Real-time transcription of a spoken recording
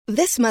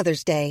This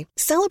Mother's Day,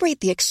 celebrate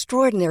the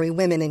extraordinary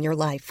women in your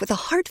life with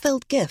a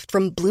heartfelt gift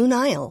from Blue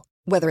Nile.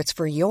 Whether it's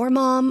for your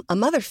mom, a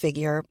mother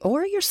figure,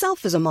 or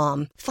yourself as a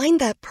mom, find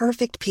that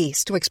perfect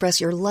piece to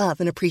express your love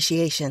and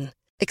appreciation.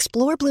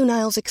 Explore Blue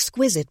Nile's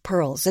exquisite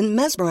pearls and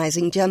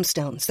mesmerizing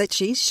gemstones that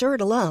she's sure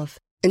to love.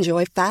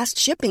 Enjoy fast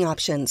shipping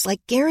options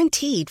like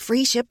guaranteed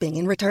free shipping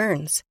and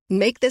returns.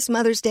 Make this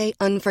Mother's Day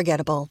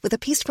unforgettable with a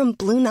piece from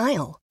Blue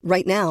Nile.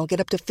 Right now, get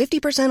up to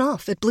 50%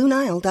 off at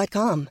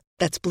BlueNile.com.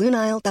 That's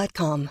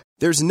BlueNile.com.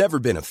 There's never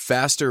been a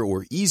faster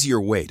or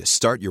easier way to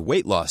start your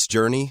weight loss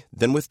journey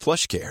than with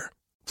PlushCare.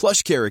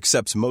 PlushCare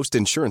accepts most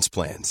insurance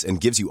plans and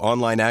gives you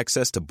online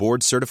access to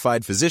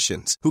board-certified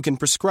physicians who can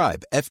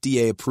prescribe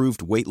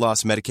FDA-approved weight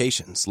loss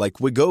medications like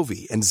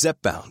Wegovy and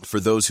Zepbound for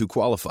those who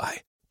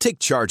qualify. Take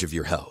charge of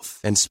your health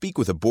and speak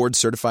with a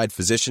board-certified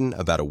physician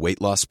about a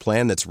weight loss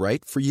plan that's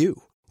right for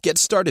you. Get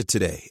started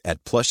today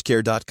at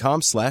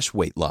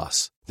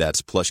plushcare.com/weightloss.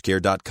 That's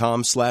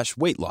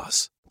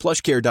plushcare.com/weightloss.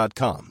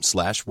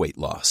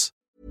 plushcare.com/weightloss.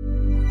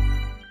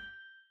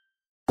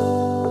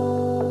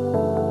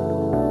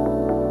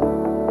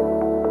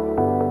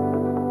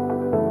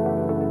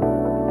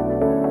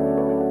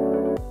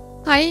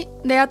 Hei,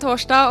 det er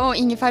torsdag, og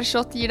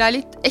ingefærshot gir deg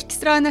litt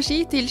ekstra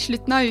energi til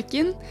slutten av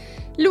uken.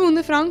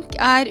 Lone Frank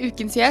er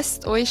ukens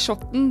gjest, og i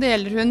shotten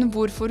deler hun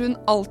hvorfor hun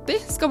alltid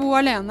skal bo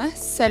alene,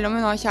 selv om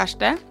hun har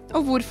kjæreste,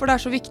 og hvorfor det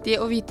er så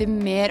viktig å vite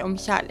mer om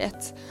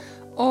kjærlighet.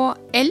 Og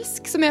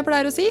elsk, som jeg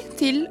pleier å si,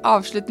 til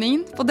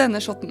avslutningen på denne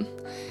shotten.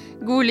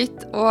 God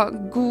lytt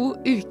og god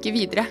uke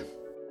videre.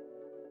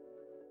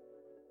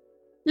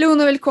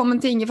 Lone,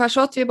 velkommen til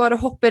ingefærshot. Vi bare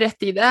hopper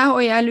rett i det,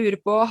 og jeg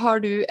lurer på, har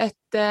du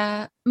et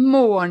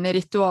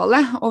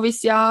morgenrituale? Og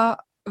hvis ja,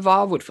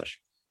 hva, hvorfor?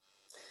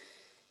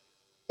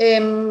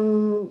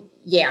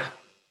 Ja,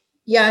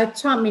 jeg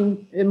tager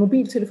min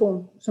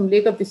mobiltelefon, som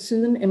ligger ved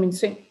siden af min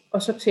seng,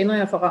 og så tænder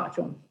jeg for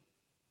radioen.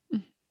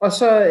 Og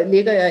så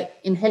ligger jeg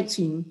en halv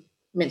time,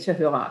 mens jeg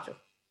hører radio.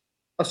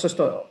 Og så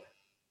står jeg op.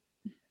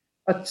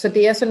 Og så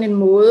det er sådan en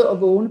måde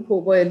at vågne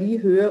på, hvor jeg lige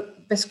hører,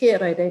 hvad sker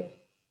der i dag?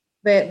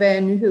 Hvad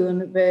er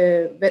nyhederne?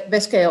 Hvad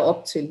skal jeg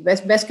op til?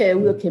 Hvad skal jeg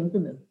ud og kæmpe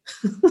med?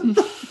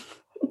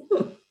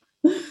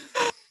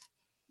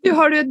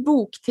 Har du et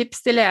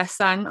boktips til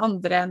læseren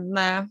andre end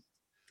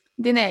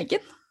din egen?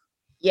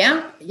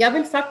 Ja, jeg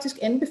vil faktisk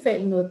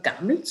anbefale noget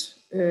gammelt.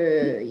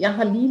 Jeg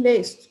har lige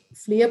læst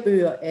flere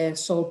bøger af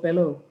Saul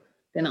Bellow,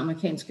 den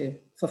amerikanske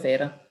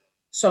forfatter,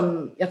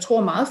 som jeg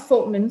tror meget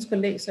få mennesker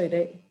læser i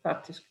dag,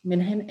 faktisk.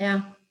 Men han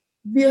er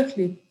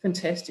virkelig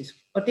fantastisk.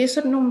 Og det er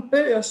sådan nogle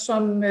bøger,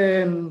 som...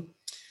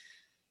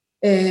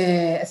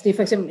 altså det er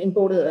for eksempel en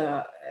bog, der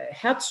hedder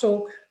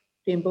Herzog.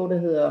 Det er en bog, der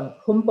hedder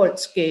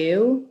Humboldts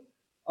gave.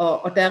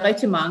 Og der er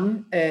rigtig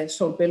mange af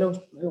Saul Bellows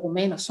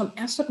romaner, som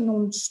er sådan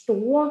nogle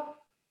store,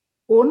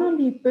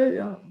 underlige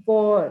bøger,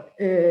 hvor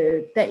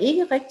der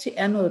ikke rigtig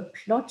er noget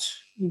plot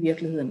i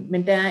virkeligheden,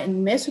 men der er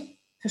en masse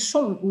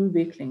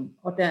personudvikling,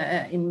 og der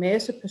er en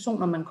masse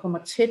personer, man kommer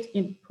tæt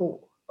ind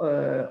på,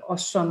 og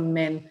som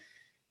man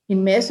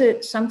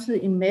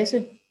samtidig en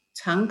masse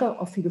tanker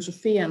og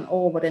filosoferen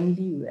over, hvordan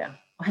livet er.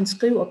 Og han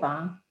skriver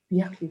bare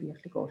virkelig,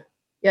 virkelig godt.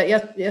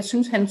 Jeg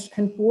synes,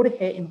 han burde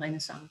have en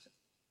renæssance.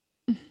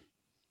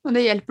 Og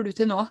det hjælper du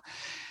til nå.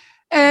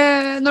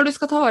 Når du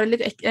skal ta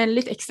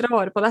litt ekstra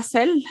vare på deg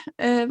selv,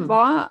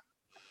 hva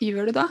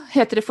gjør du da?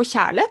 Heter det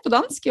forkjærlighet på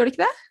dansk? Gjør det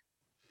ikke det?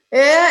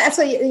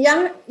 Altså,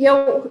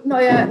 når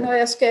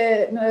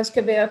jeg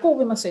skal være god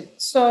ved mig selv,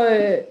 så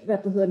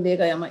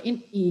lægger jeg mig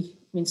ind i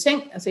min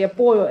seng. Altså, jeg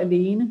bor jo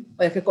alene,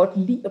 og jeg kan godt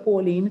lide at bo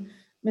alene.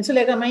 Men så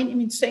lægger jeg mig ind i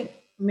min seng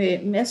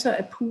med masser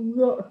af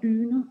puder og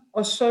dyner,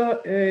 og så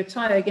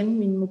tager jeg igen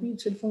min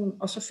mobiltelefon,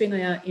 og så finder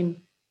jeg en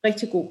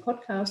rigtig god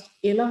podcast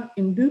eller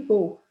en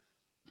lydbog,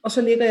 og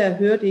så ligger jeg og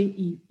hører det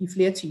i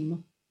flere timer.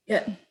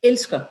 Jeg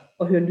elsker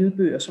at høre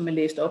lydbøger, som er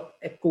læst op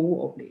af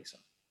gode oplæsere.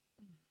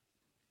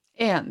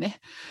 Enig.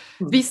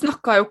 Vi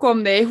snakket jo ikke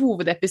om det i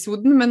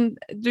hovedepisoden, men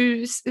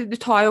du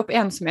tar jo opp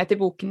ensomhet i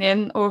boken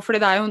din, og fordi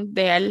det er jo en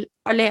del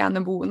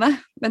aleneboende,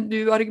 men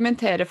du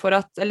argumenterer for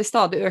at, eller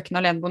stadig økende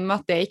aleneboende, med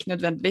at det ikke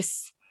nødvendigvis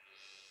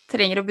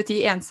trenger å bety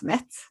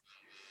ensomhet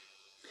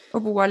å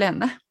bo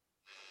alene.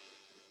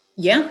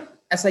 Ja,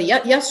 altså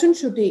jeg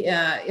synes jo, det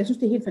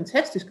er helt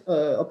fantastisk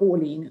at bo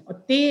alene, og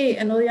det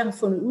er noget, jeg har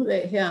fundet ud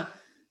af her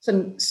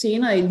sådan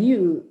senere i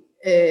livet.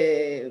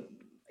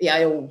 Jeg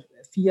er jo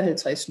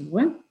 54 nu,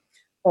 ikke?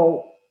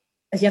 Og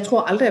altså, jeg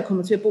tror aldrig, jeg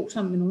kommer til at bo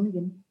sammen med nogen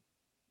igen.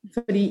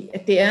 Fordi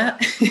at det er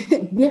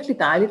virkelig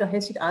dejligt at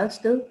have sit eget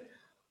sted.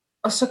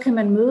 Og så kan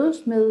man mødes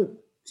med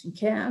sin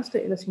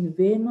kæreste, eller sine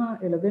venner,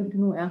 eller hvem det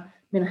nu er.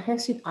 Men at have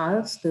sit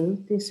eget sted,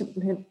 det er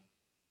simpelthen,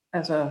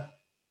 altså,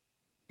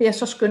 det er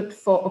så skønt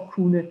for at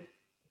kunne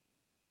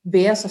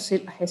være sig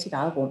selv og have sit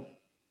eget rum.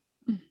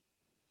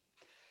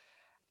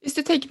 Hvis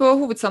du tænker på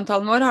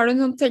hovedsamtalen vår, har du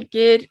noen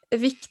tenker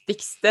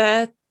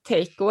vigtigste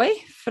takeaway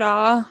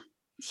fra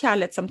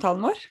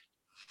kærlighedssamtalen vår?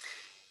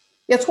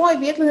 Jeg tror i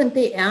virkeligheden,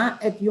 det er,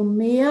 at jo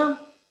mere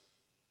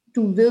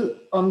du ved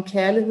om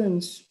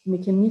kærlighedens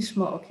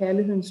mekanismer og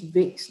kærlighedens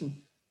væsen,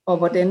 og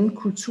hvordan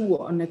kultur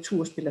og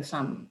natur spiller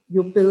sammen,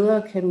 jo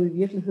bedre kan du i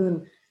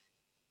virkeligheden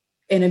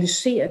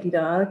analysere dit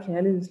eget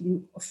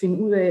kærlighedsliv og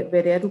finde ud af,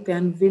 hvad det er, du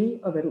gerne vil,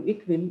 og hvad du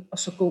ikke vil, og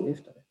så gå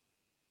efter det.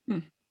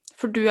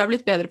 For du er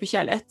blitt bedre på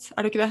kjærlighet,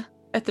 er du ikke det?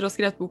 Etter å ha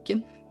skrevet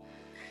boken?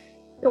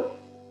 Jo,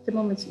 det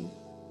må man sige.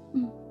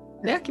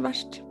 Det er ikke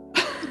verst.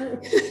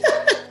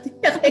 Det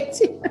er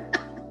rigtigt.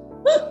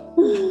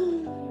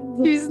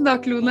 Tusen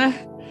takk, Lone.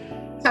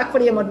 Tak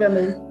fordi jeg måtte være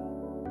med.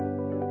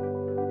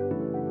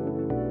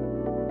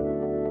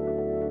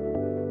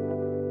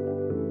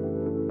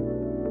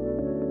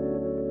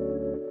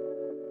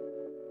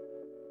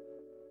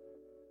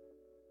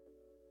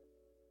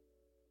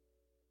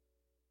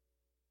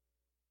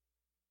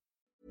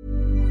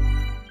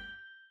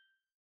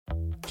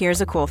 Here's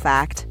a cool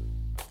fact.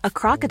 A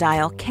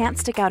crocodile can't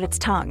stick out its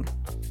tongue.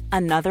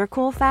 Another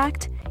cool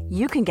fact,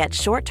 you can get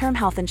short-term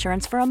health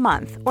insurance for a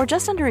month or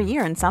just under a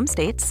year in some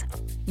states.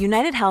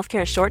 United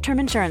Healthcare short-term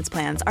insurance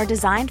plans are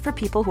designed for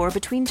people who are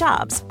between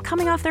jobs,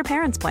 coming off their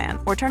parents' plan,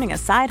 or turning a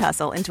side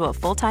hustle into a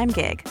full-time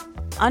gig.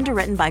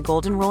 Underwritten by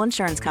Golden Rule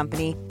Insurance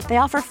Company, they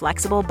offer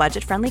flexible,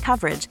 budget-friendly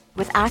coverage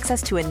with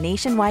access to a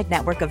nationwide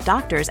network of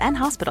doctors and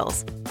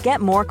hospitals. Get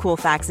more cool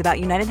facts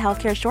about United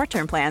Healthcare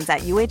short-term plans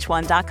at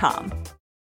uh1.com.